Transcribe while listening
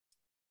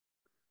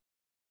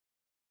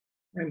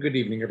And good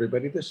evening,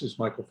 everybody. This is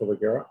Michael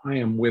Filighera. I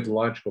am with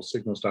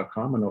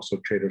logicalsignals.com and also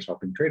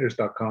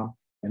tradershelpingtraders.com.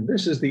 And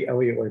this is the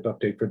Elliott wave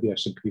update for the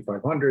S&P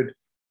 500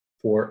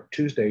 for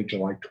Tuesday,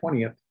 July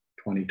 20th,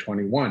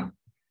 2021.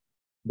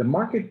 The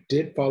market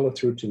did follow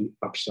through to the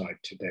upside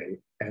today,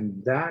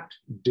 and that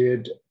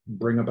did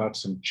bring about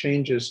some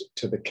changes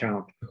to the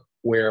count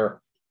where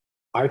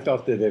I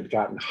felt that it had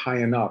gotten high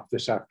enough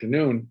this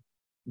afternoon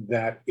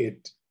that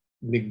it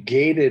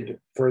negated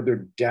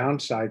further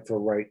downside for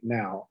right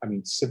now. I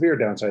mean, severe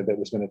downside that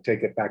was going to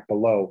take it back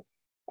below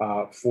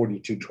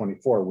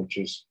 42.24, which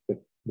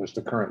was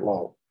the current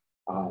low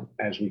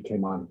as we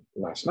came on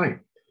last night.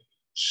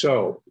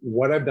 So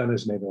what I've done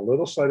is made a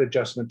little slight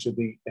adjustment to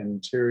the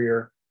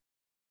interior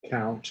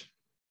count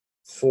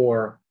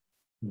for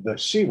the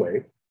C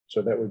wave.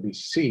 So that would be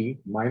C,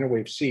 minor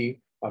wave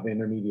C of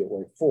intermediate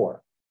wave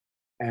 4.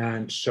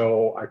 And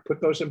so I put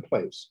those in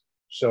place.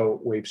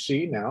 So wave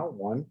C now,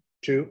 1,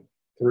 2,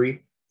 3,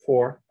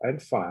 4,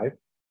 and 5.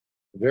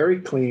 Very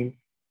clean,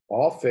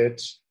 all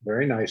fits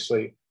very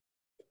nicely,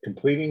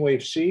 completing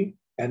wave C,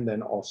 and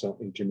then also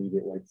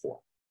intermediate wave 4.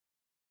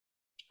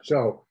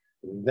 So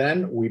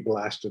then we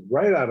blasted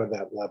right out of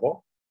that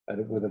level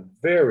with a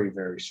very,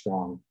 very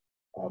strong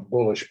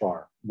bullish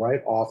bar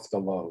right off the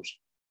lows.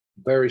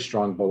 Very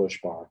strong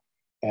bullish bar.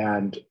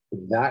 And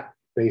that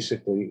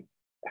basically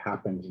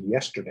happened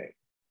yesterday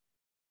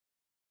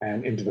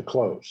and into the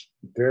close.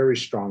 Very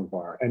strong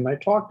bar. And I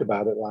talked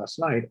about it last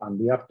night on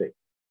the update.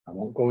 I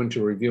won't go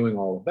into reviewing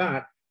all of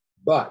that,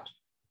 but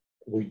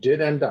we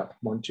did end up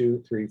 1,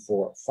 2, 3,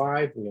 4,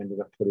 5. We ended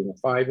up putting a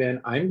 5 in.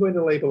 I'm going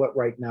to label it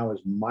right now as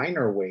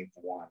minor wave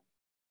 1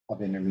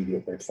 of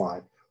intermediate wave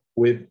 5,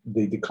 with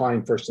the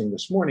decline first thing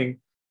this morning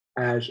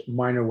as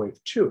minor wave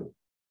 2.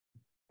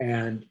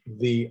 And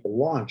the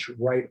launch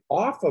right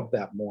off of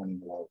that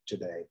morning low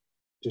today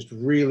just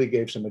really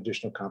gave some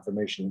additional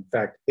confirmation. In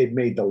fact, it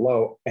made the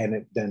low and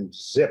it then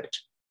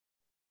zipped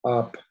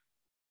up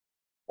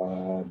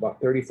about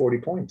 30, 40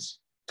 points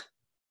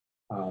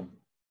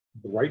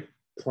right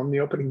from the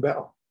opening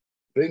bell.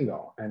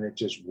 Bingo. And it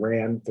just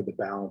ran for the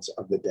balance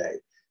of the day.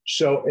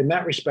 So in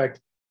that respect,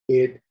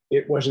 it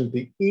wasn't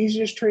the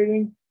easiest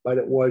trading, but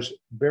it was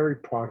very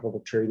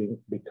profitable trading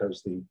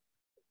because the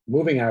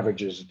moving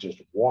averages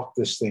just walked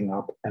this thing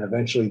up, and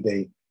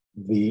eventually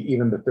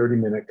even the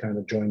 30-minute kind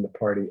of joined the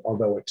party,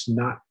 although it's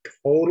not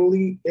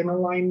totally in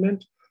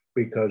alignment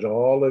because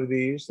all of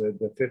these,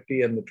 the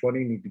 50 and the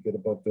 20 need to get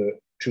above the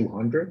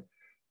 200.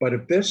 But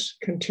if this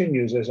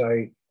continues as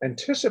I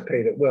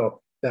anticipate it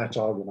will, that's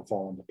all going to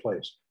fall into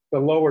place. The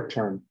lower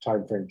term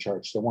time frame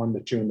charts, the 1, the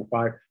 2, and the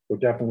 5, were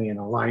definitely in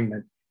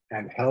alignment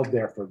and held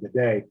there for the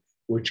day,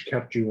 which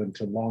kept you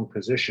into long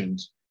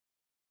positions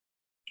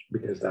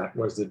because that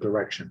was the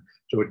direction.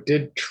 So it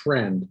did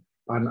trend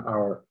on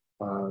our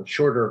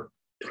shorter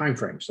time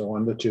frames. So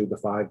on the 2, the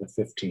 5, the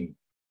 15,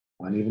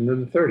 on even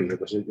the 30,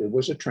 it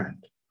was a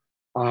trend.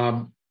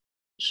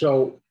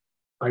 So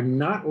I'm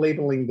not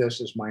labeling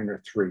this as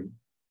minor 3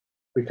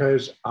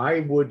 because I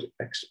would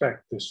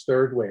expect this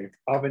third wave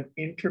of an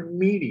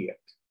intermediate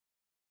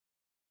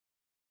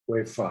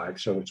wave 5.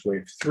 So it's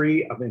wave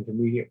 3 of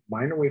intermediate,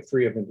 minor wave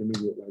 3 of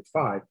intermediate wave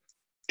 5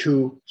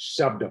 to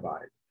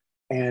subdivide.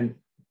 And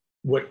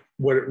what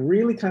it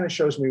really kind of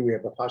shows me, we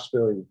have a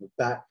possibility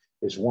that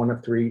is 1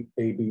 of 3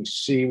 A, B,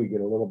 C. We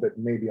get a little bit,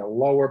 maybe a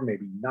lower,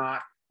 maybe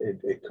not.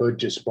 It could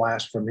just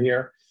blast from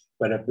here.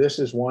 But if this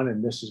is 1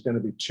 and this is going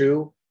to be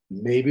 2,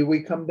 maybe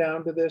we come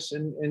down to this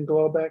in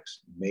Globex,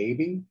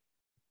 maybe.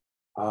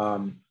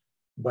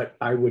 But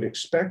I would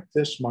expect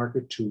this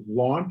market to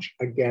launch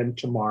again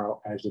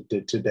tomorrow as it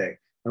did today.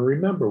 And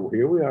remember,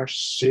 here we are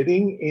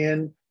sitting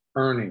in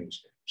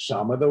earnings.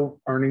 Some of the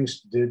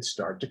earnings did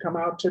start to come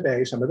out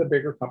today. Some of the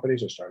bigger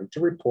companies are starting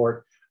to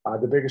report.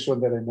 The biggest one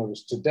that I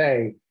noticed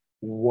today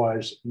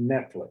was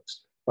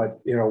Netflix. But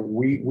you know,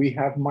 we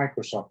have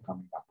Microsoft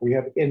coming up. We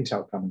have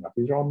Intel coming up.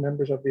 These are all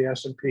members of the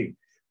S&P.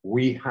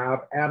 We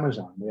have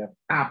Amazon. We have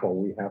Apple.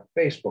 We have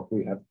Facebook.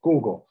 We have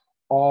Google,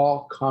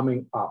 all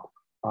coming up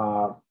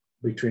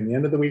between the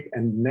end of the week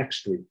and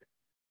next week.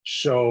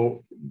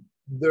 So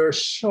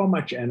there's so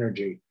much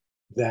energy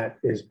that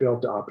is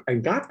built up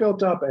and got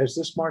built up as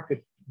this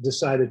market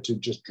decided to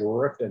just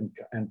drift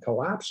and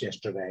collapse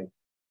yesterday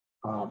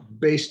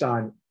based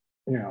on,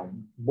 you know,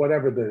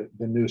 whatever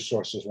the news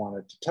sources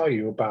wanted to tell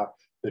you about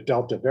the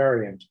Delta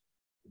variant.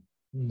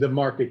 The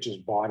market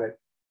just bought it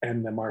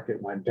and the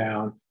market went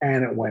down,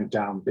 and it went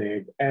down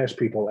big as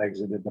people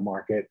exited the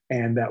market.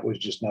 And that was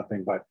just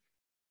nothing but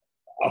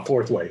a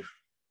fourth wave.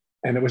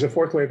 And it was a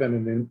fourth wave at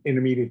an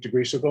intermediate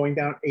degree. So going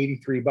down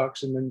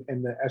 $83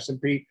 in the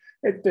S&P,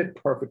 it fit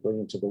perfectly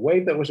into the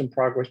wave that was in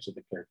progress, to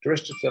the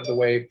characteristics of the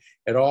wave.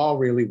 It all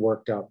really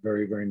worked out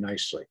very, very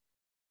nicely.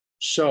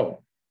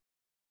 So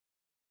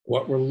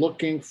what we're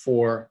looking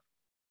for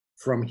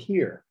from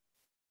here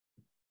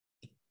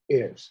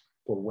is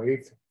for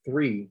wave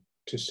 3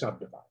 to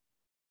subdivide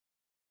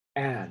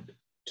and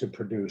to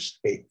produce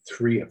a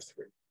 3 of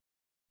 3.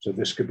 So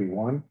this could be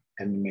 1,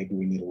 and maybe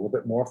we need a little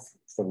bit more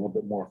for a little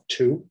bit more of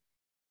 2.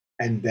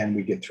 and then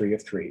we get 3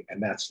 of 3,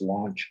 and that's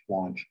launch,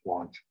 launch,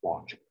 launch,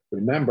 launch.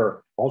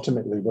 Remember,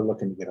 ultimately, we're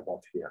looking to get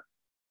above here.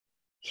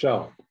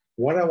 So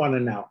what I want to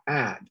now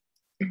add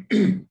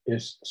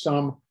is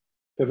some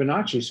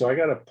Fibonacci. So I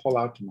got to pull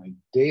out to my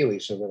daily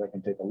so that I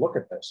can take a look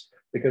at this,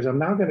 because I'm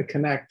now going to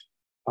connect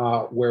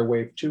where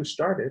wave 2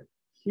 started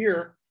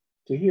here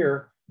to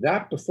here.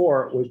 That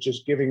before was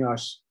just giving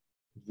us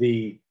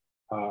the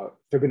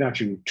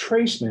Fibonacci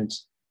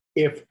retracements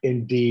if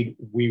indeed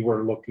we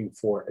were looking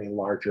for a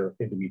larger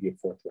intermediate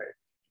fourth wave.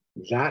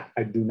 That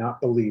I do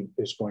not believe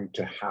is going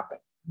to happen.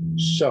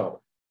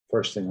 So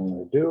first thing I'm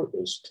going to do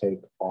is take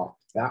off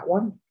that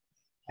one.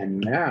 And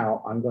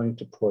now I'm going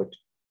to put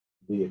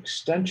the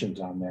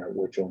extensions on there,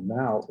 which will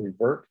now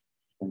revert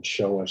and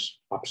show us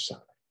upside.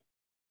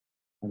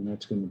 And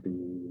that's going to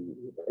be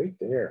right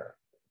there.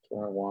 That's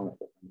where I want it.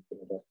 I'm going to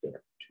put it up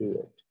there to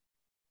it.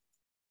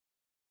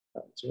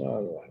 That's what I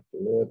like to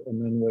live.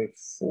 And then wave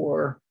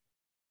 4, I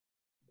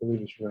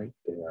believe is right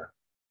there.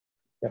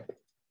 Yep.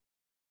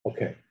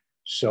 Okay.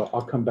 So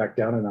I'll come back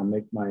down and I'll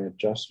make my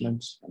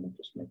adjustments. Let me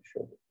just make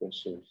sure that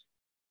this is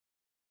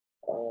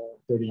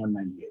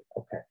 31.98.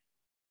 Okay.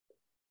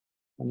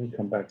 Let me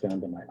come back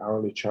down to my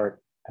hourly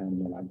chart,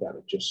 and then I've got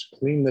to just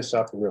clean this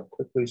up real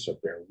quickly. So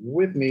bear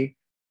with me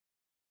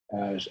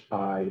as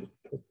I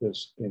put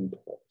this in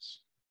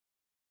place.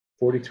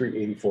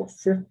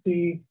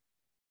 43.84.50,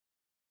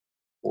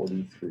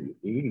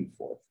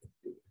 43.84.50.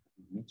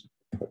 Let's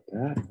put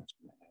that. That's going to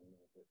add a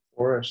little bit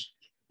for us.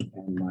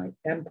 And my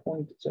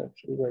endpoint is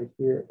actually right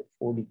here at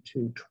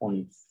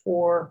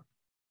 42.24,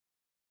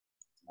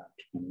 not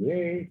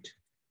 28,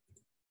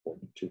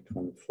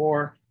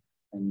 42.24.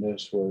 And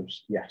this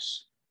was,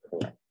 yes,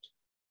 correct.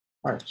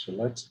 All right, so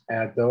let's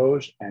add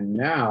those. And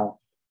now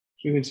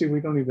you can see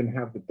we don't even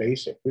have the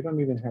basic. We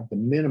don't even have the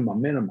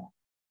minimum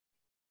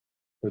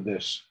for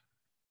this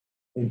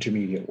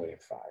intermediate wave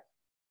 5.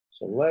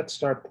 So let's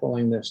start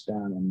pulling this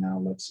down, and now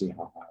let's see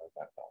how high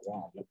that goes.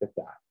 Wow, look at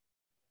that.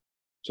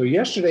 So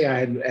yesterday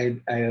I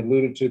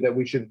alluded to that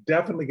we should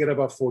definitely get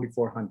above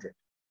 4,400.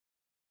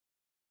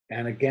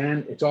 And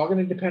again, it's all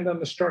going to depend on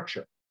the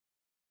structure.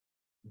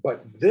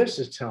 But this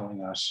is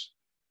telling us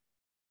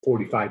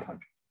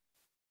 4,500.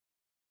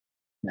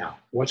 Now,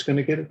 what's going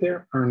to get it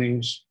there?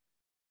 Earnings.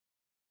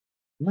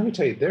 Let me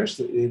tell you, there's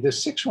the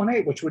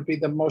 618, which would be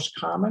the most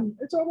common.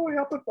 It's all the way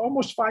up at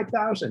almost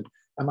 5,000.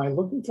 Am I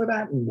looking for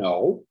that?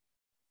 No.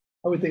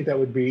 I would think that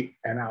would be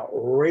an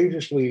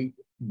outrageously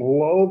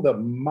blow the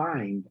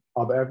mind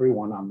of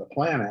everyone on the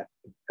planet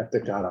if they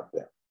got up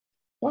there.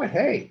 But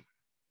hey,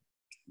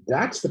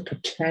 that's the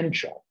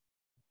potential.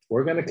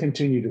 We're going to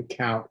continue to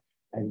count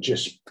and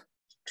just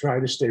try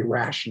to stay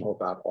rational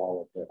about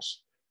all of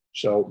this.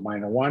 So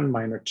minor 1,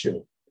 minor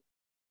 2.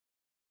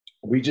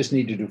 We just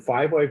need to do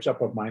 5 waves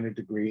up of minor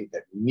degree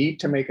that need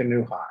to make a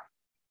new high.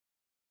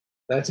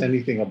 That's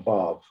anything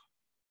above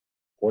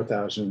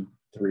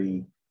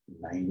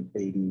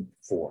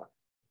 4,984.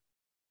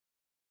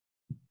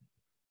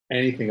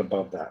 Anything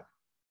above that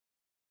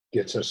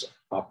gets us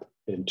up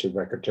into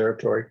record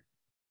territory.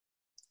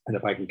 And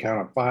if I can count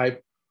on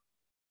 5,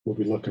 we'll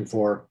be looking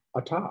for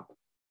a top.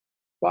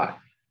 But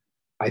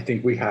I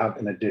think we have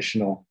an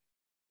additional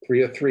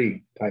 3 of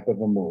 3 type of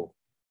a move.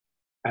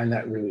 And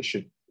that really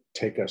should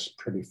take us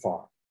pretty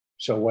far.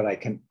 So what I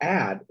can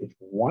add is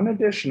one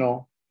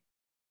additional,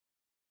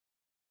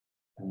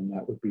 and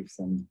that would be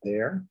from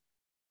there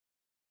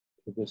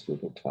to this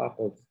little top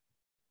of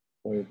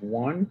wave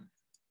 1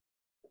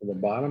 to the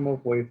bottom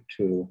of wave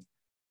 2.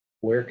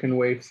 Where can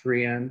wave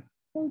 3 end?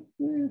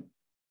 You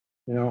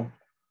know,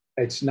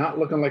 it's not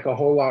looking like a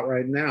whole lot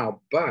right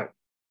now, but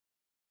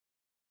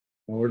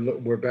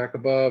we're back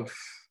above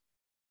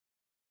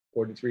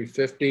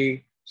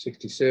 43.50,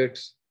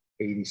 66,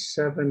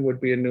 87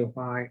 would be a new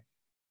high.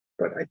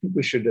 But I think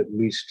we should at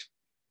least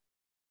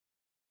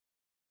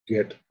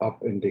get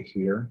up into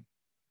here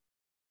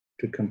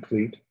to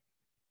complete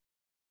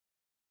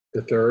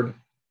the third.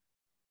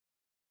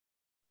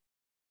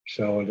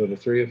 So I did a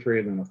 3 of 3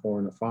 and then a 4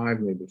 and a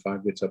 5, maybe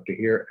 5 gets up to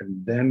here,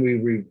 and then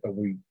we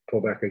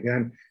pull back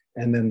again,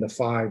 and then the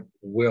 5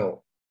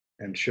 will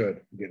and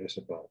should get us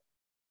above.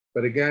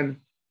 But again,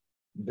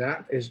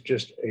 that is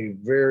just a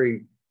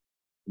very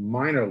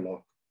minor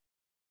look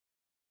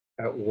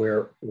at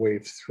where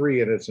wave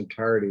 3 in its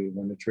entirety,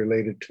 when it's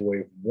related to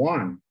wave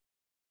 1,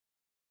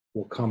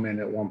 will come in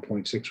at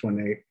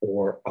 1.618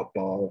 or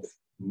above,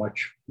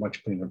 much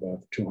cleaner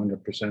above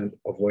 200%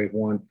 of wave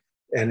 1.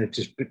 And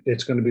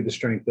it's going to be the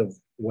strength of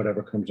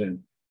whatever comes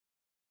in.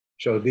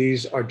 So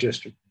these are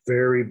just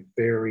very,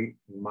 very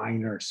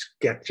minor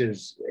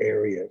sketches,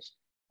 areas.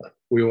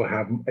 We will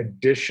have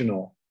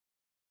additional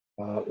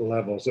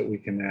levels that we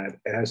can add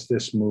as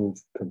this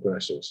move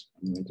progresses.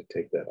 I'm going to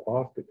take that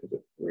off because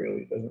it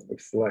really doesn't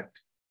reflect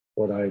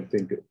what I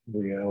think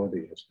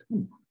reality is.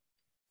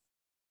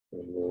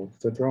 Remove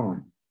the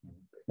drawing.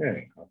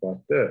 Okay, how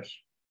about this?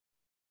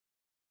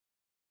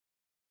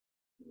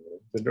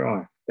 Remove the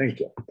drawing. Thank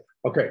you.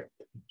 Okay,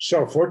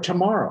 so for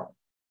tomorrow,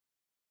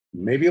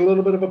 maybe a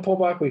little bit of a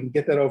pullback. We can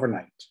get that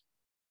overnight.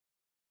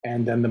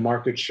 And then the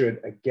market should,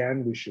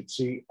 again, we should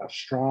see a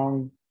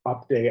strong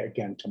up day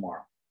again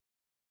tomorrow.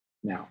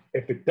 Now,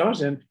 if it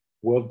doesn't,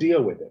 we'll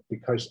deal with it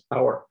because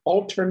our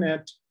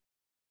alternate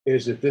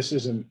is that this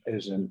is an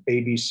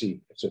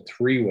ABC. It's a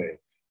three-way.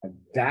 And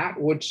that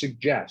would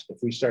suggest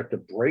if we start to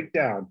break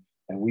down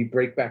and we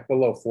break back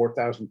below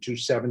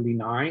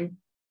 4,279,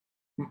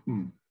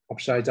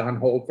 upside's on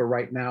hold for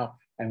right now,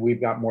 and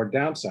we've got more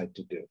downside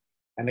to do.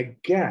 And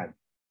again,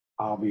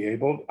 I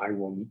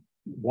will,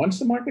 once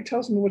the market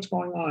tells me what's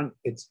going on,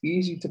 it's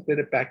easy to fit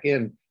it back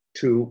in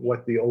to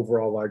what the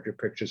overall larger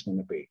picture is going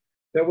to be.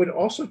 That would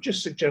also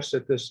just suggest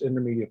that this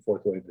intermediate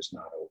fourth wave is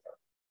not over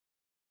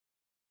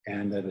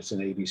and that it's an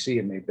ABC,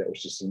 and maybe that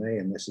was just an A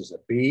and this is a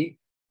B,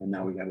 and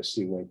now we got a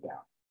C way down.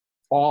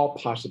 All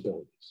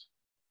possibilities.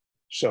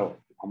 So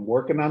I'm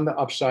working on the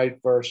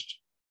upside first.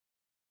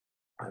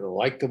 I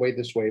like the way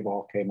this wave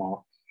all came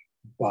off,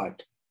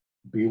 but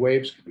B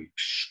waves can be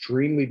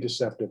extremely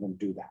deceptive and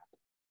do that.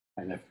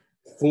 And it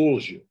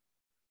fools you.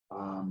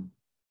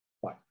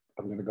 But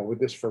I'm going to go with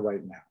this for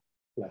right now.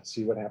 Let's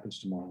see what happens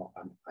tomorrow.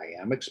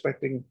 I am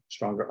expecting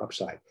stronger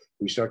upside.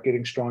 We start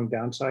getting strong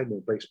downside and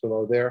it breaks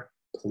below there,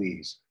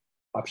 please.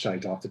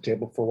 Upside's off the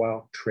table for a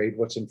while. Trade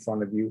what's in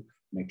front of you.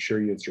 Make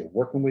sure that you're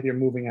working with your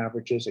moving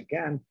averages.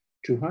 Again,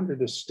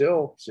 200 is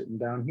still sitting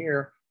down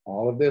here.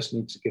 All of this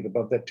needs to get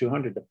above that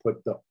 200 to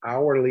put the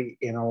hourly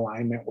in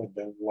alignment with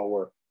the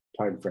lower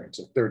time frames,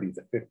 the 30,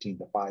 the 15,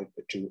 the 5,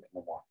 the 2, and the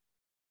 1.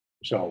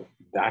 So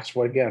that's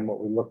what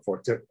we look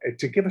for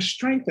to give us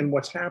strength in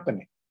what's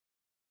happening.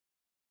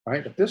 All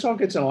right, if this all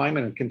gets in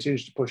alignment and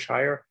continues to push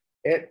higher,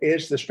 it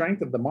is the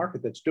strength of the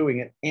market that's doing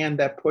it, and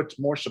that puts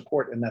more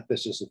support in that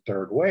this is a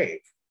third wave.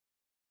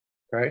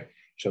 Okay,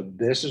 so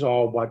this is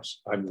all what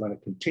I'm going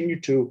to continue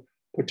to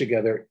put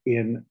together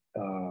in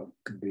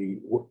the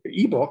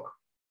ebook,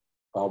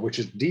 which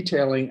is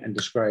detailing and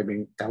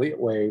describing Elliott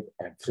wave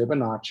and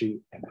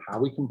Fibonacci and how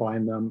we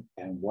combine them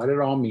and what it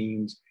all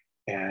means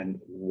and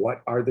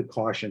what are the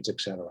cautions,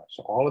 etc.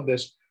 So all of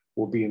this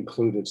will be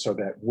included so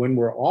that when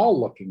we're all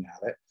looking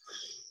at it,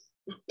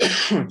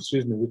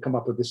 excuse me, we come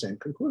up with the same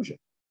conclusion.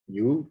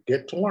 You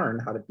get to learn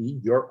how to be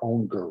your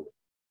own guru.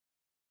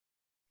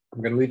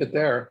 I'm going to leave it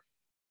there.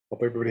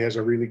 Hope everybody has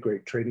a really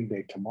great trading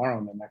day tomorrow,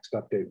 and the next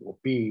update will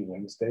be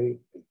Wednesday,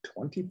 the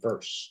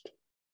 21st.